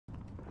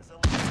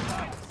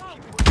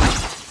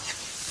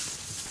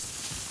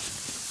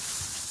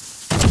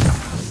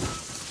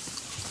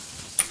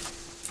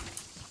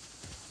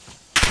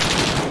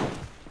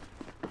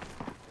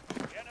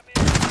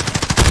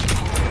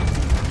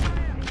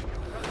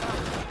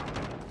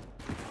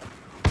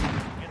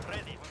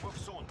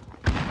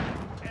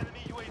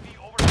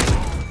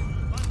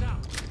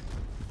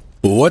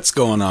What's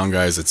going on,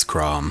 guys? It's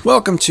Crom.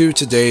 Welcome to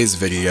today's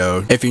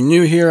video. If you're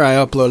new here, I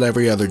upload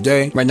every other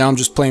day. Right now I'm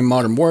just playing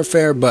Modern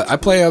Warfare, but I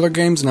play other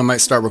games and I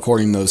might start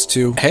recording those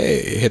too.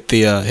 Hey, hit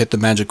the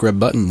magic red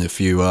button if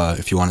you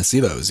want to see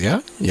those, yeah?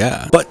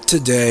 Yeah. But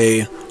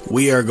today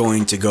we are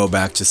going to go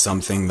back to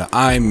something that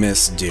I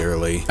miss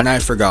dearly, and I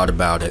forgot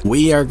about it.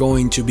 We are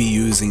going to be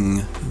using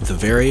the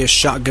various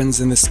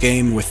shotguns in this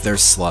game with their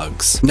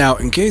slugs. Now,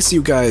 in case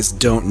you guys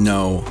don't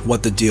know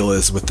what the deal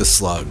is with the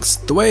slugs,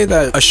 the way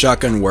that a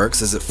shotgun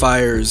works is it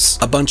fires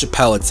a bunch of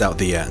pellets out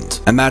the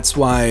end, and that's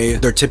why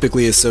they're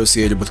typically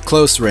associated with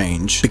close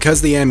range.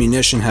 Because the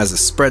ammunition has a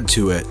spread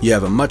to it, you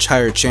have a much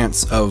higher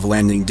chance of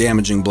landing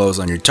damaging blows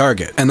on your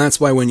target, and that's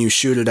why when you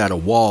shoot it at a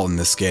wall in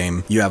this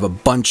game, you have a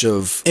bunch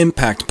of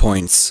impact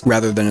points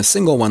rather than a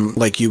single one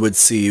like you would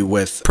see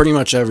with pretty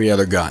much every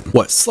other gun.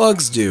 What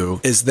slugs do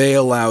is they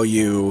allow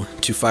you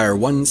to fire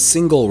one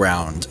single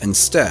round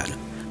instead.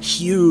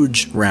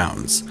 Huge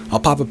rounds. I'll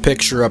pop a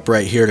picture up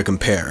right here to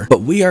compare, but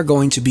we are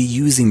going to be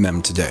using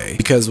them today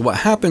because what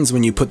happens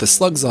when you put the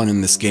slugs on in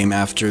this game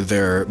after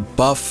their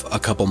buff a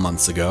couple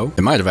months ago,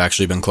 it might have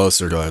actually been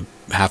closer to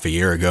half a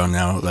year ago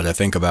now that I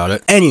think about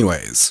it.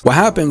 Anyways, what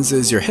happens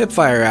is your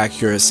hipfire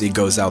accuracy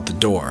goes out the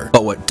door,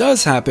 but what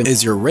does happen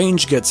is your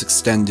range gets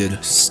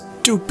extended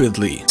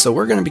stupidly. So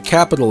we're going to be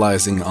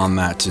capitalizing on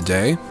that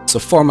today. So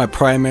for my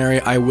primary,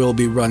 I will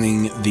be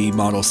running the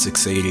Model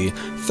 680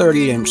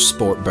 30-inch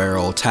sport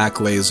barrel, tack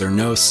laser,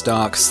 no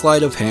stock,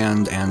 sleight of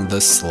hand, and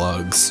the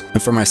slugs.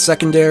 And for my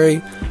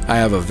secondary, I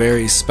have a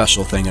very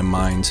special thing in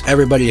mind.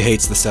 Everybody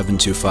hates the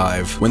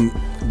 725. When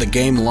the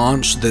game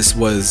launched, this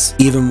was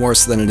even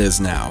worse than it is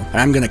now,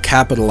 and I'm going to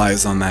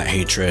capitalize on that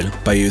hatred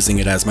by using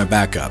it as my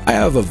backup. I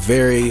have a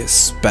very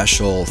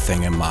special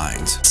thing in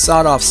mind.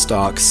 Sawed-off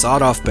stock,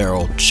 sawed-off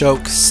barrel,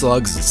 choke,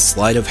 slugs, and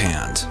sleight of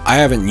hand. I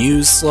haven't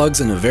used slugs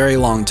in a very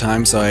long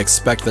time, so I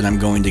expect that I'm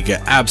going to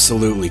get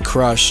absolutely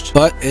crushed,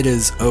 but it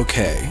is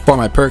okay. For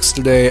my perks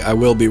today, I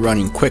will be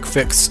running quick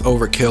fix,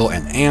 overkill,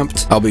 and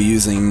amped. I'll be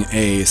using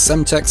a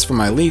semtex for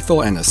my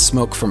lethal and a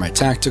smoke for my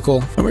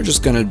tactical, and we're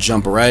just going to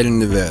jump right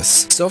into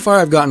this. So far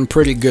I've gotten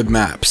pretty good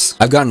maps.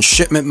 I've gotten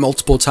shipment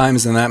multiple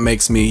times and that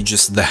makes me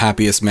just the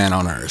happiest man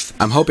on earth.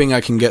 I'm hoping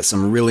I can get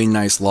some really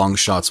nice long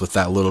shots with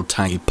that little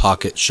tiny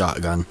pocket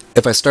shotgun.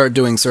 If I start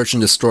doing search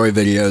and destroy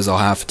videos, I'll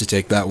have to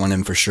take that one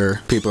in for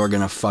sure. People are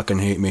gonna fucking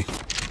hate me.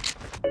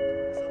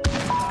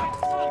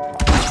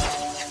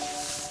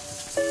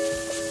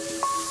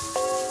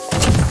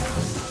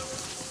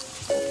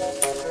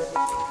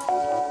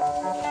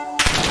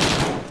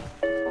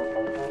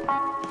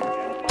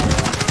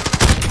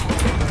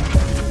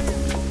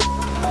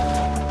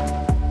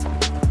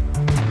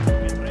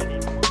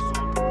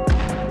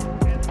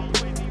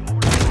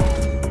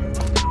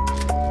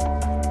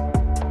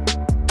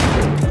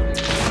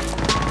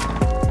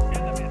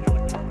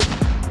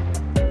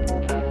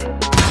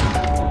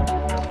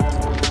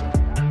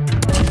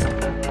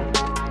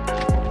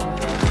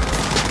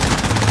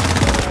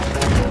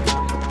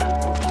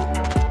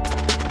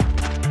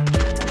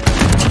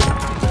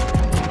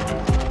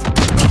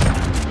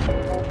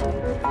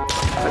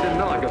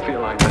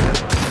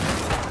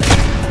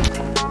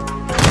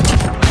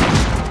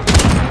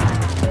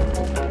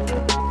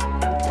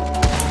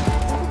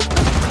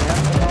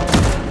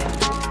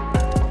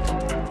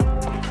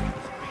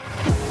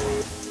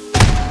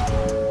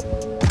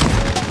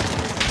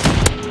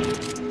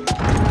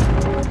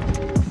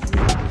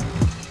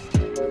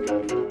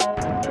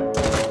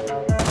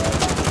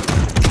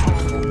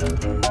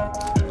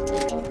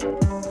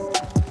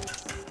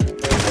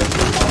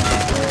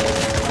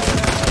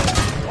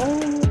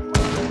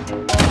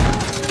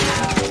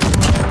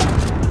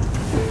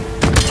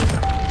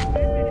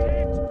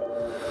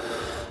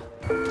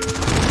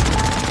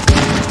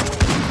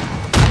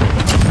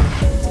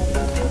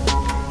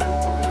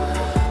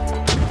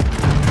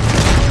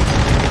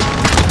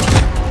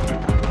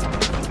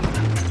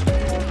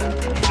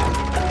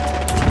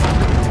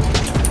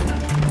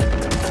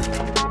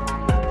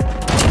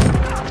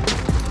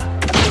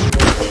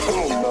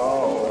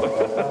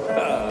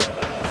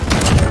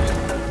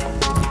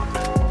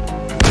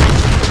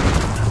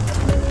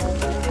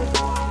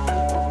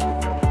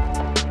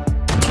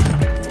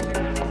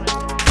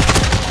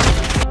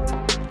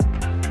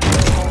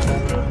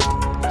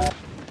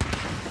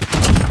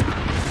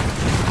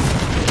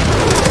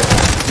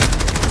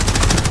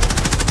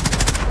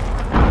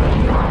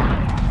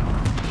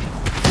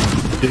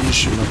 Did you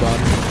shoot my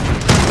body?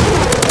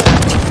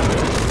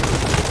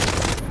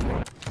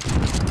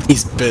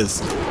 He's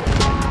pissed.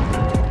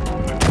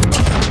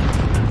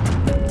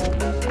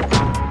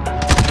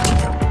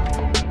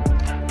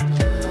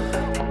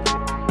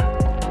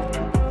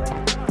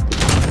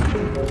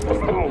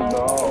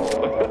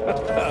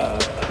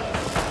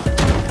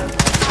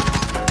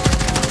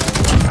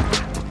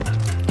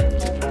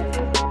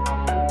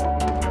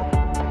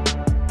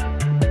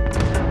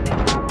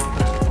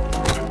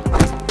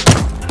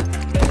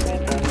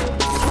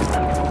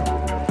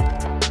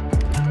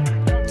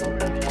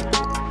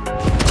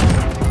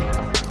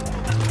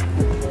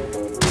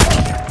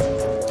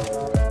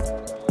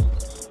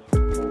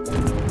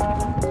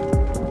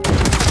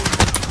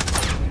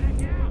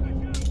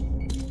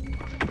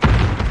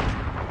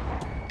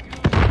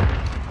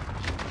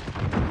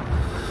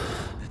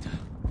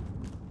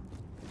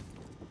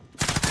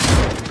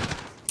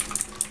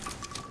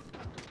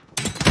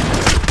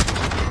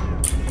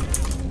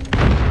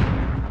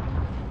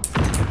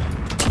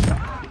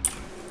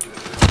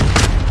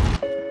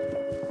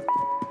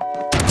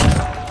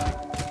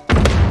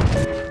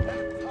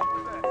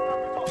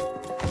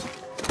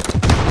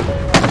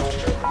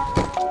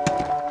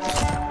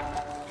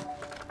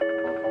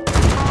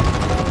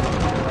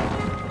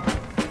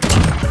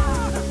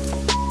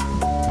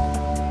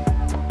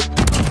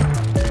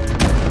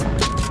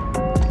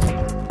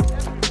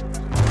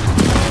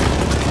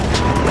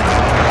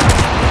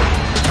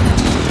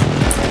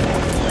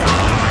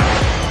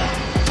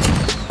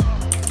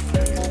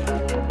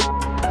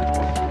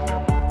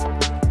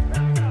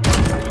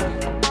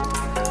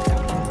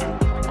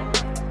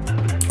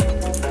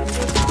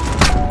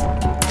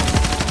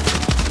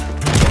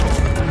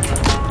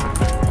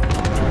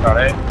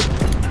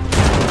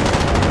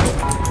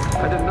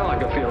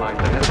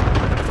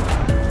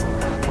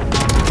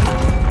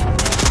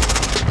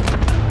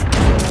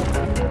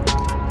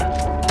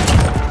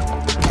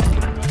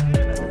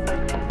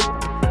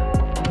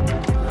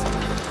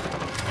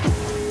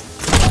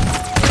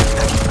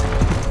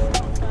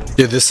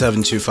 Dude, this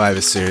 725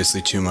 is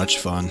seriously too much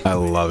fun. I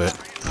love it.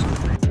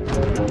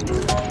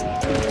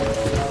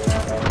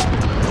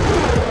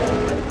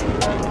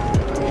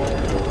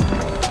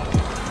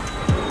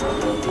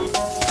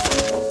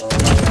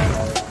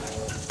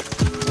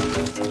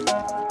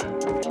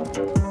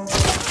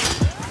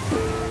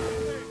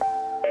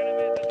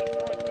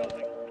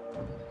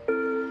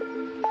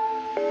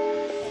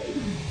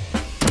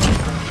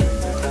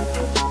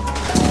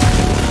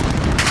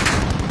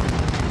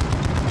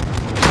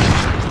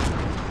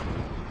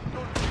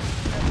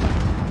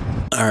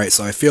 Alright,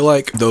 so I feel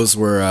like those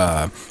were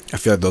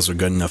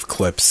good enough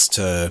clips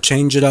to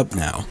change it up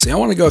now. See, I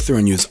want to go through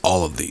and use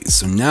all of these.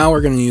 So now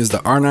we're going to use the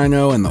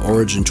R90 and the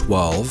Origin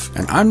 12,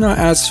 and I'm not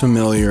as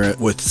familiar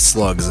with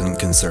slugs and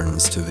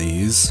concerns to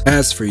these.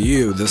 As for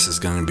you, this is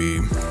going to be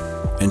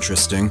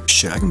interesting.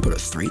 Shit, I can put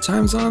it 3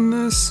 times on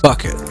this?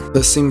 Fuck it.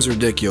 This seems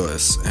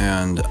ridiculous,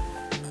 and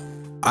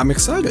I'm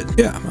excited.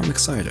 Yeah, I'm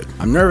excited.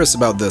 I'm nervous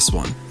about this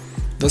one.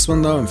 This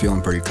one, though, I'm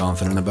feeling pretty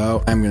confident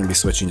about. I'm going to be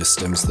switching to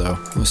stims, though.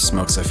 Those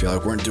smokes, I feel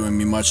like, weren't doing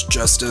me much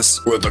justice.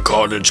 Would the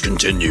carnage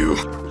continue?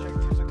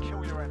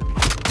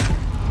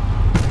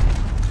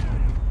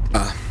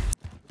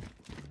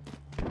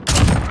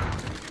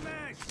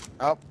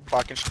 Oh,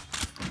 fucking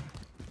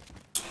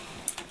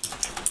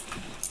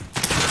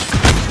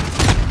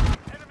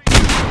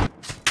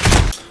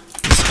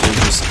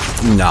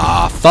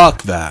Nah,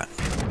 fuck that.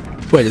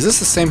 Wait, is this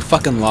the same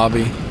fucking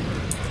lobby?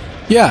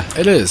 Yeah,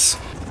 it is.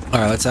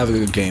 Alright, let's have a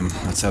good game.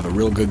 Let's have a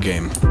real good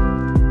game.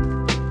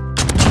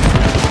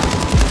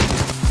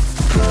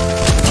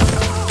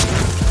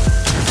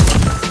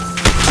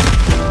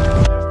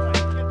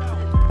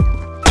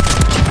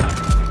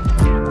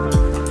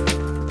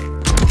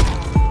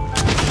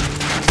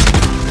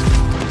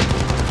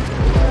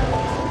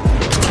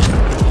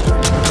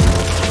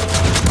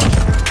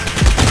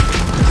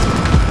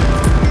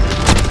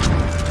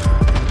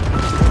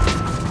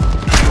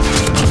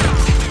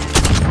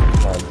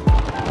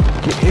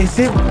 Is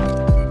it?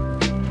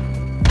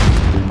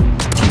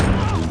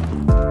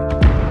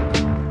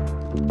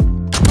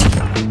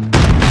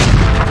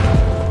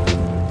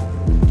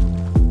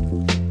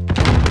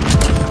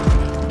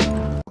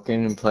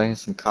 Walking and playing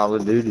some Call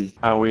of Duty.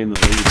 How are we in the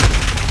lead?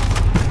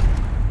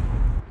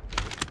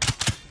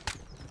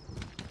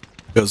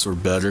 Those were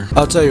better.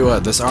 I'll tell you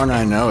what, this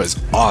R90 is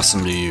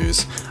awesome to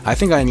use. I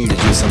think I need to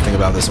do something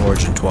about this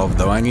Origin 12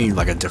 though. I need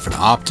like a different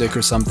optic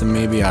or something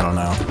maybe, I don't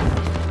know.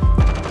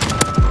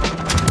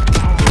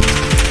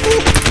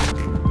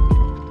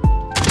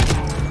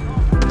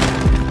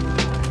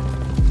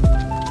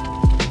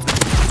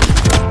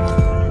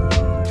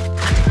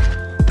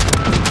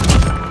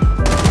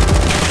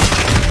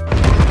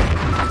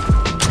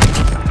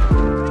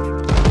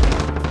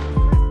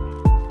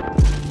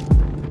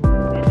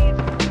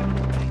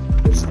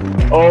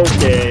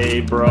 Okay,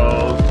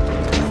 bro.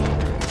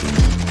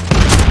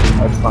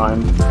 That's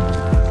fine.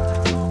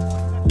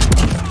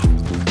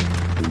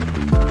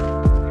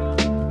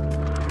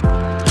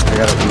 I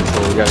gotta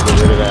control, we gotta get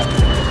rid of that.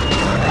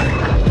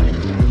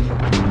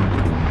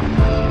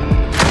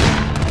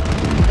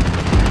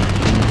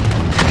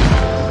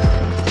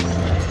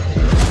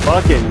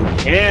 Fucking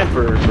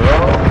camper, bro.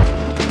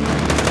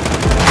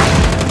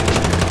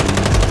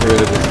 Get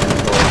rid of this control.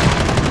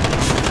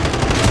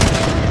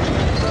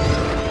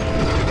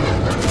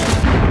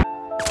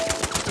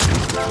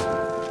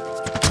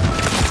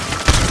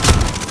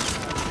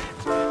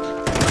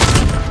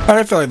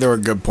 I feel like there were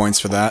good points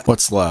for that.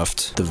 What's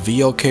left? The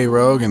VLK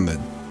Rogue and the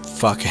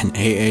fucking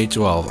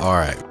AA-12.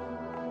 Alright.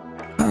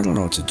 I don't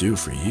know what to do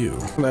for you.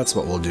 That's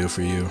what we'll do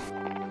for you.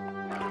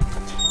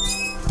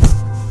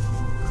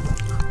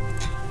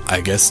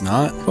 I guess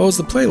not. What was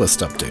the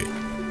playlist update?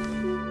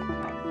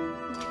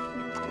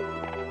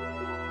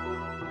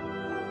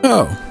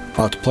 Oh,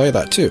 I'll have to play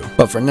that too.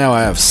 But for now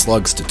I have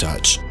slugs to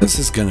touch. This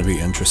is gonna be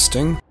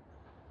interesting.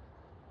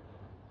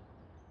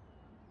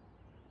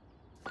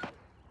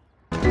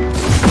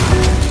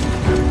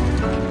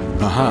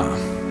 Uh-huh.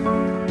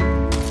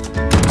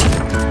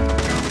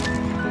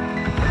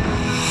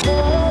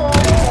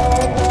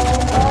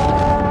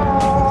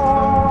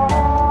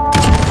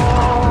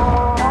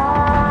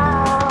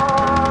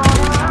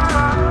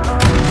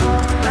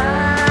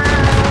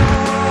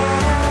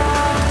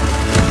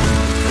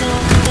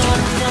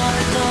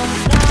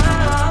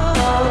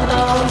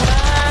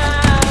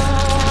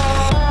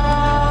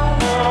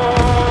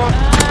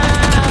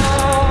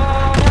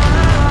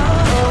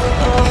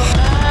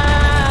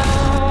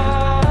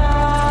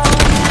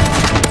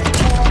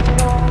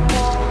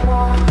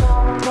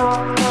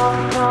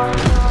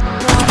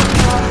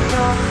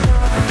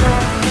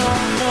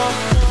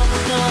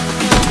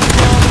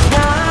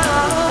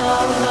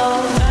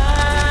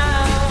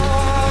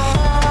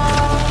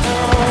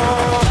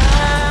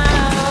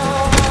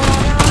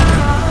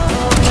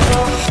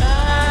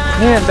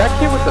 Man, that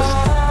kid with the...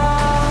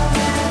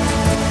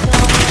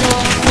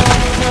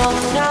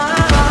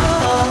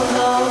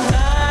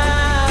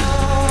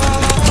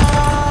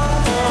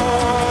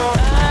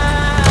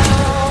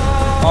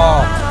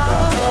 Oh,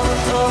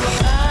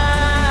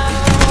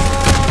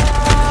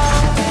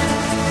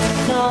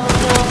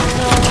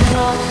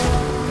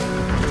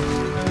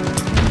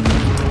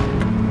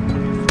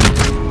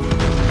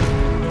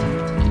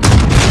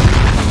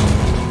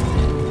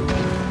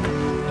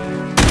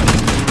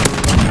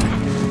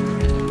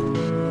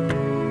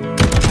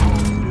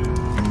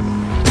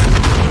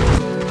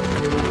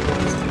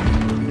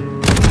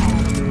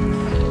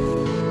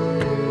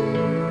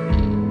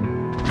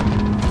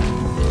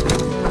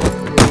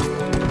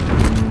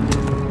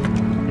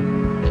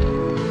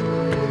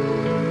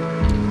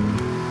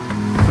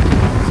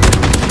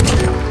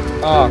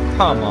 Oh,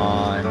 come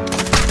on.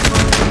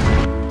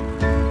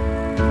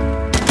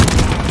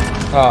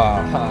 Oh,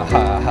 ha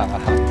ha ha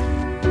ha.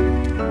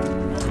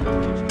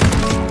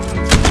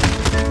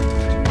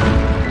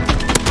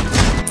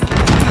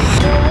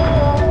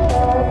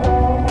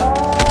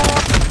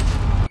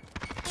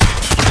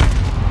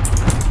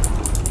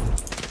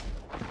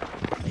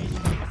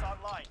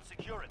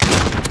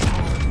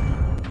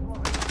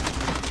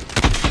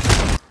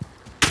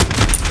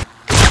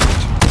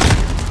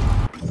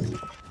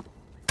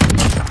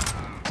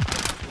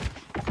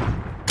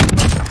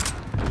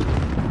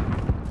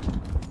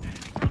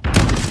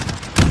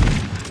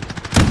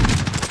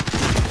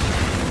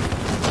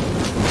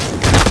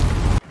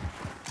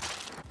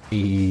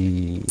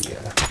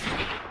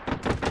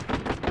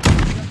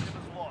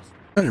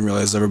 I didn't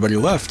realize everybody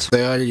left.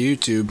 Say hi to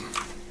YouTube.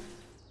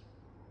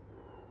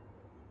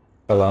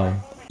 Hello.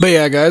 But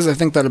yeah, guys, I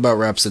think that about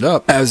wraps it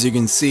up. As you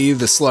can see,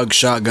 the slug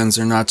shotguns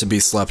are not to be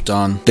slept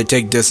on. They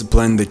take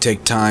discipline, they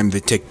take time,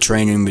 they take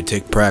training, they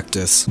take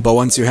practice. But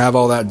once you have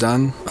all that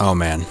done, oh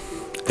man,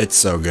 it's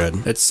so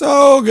good. It's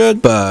so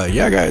good. But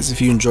yeah, guys, if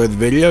you enjoyed the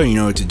video, you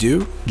know what to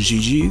do.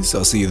 GG's.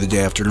 I'll see you the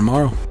day after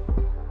tomorrow.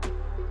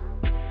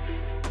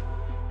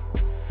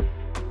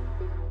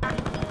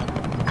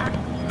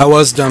 I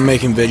was done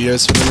making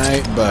videos for the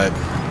night, but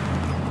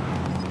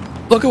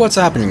look at what's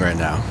happening right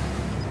now.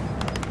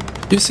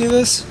 Do you see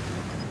this?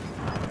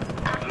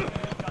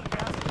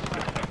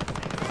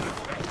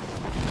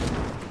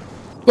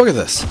 Look at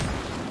this.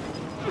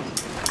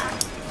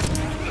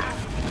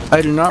 I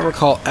do not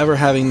recall ever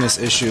having this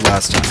issue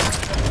last time.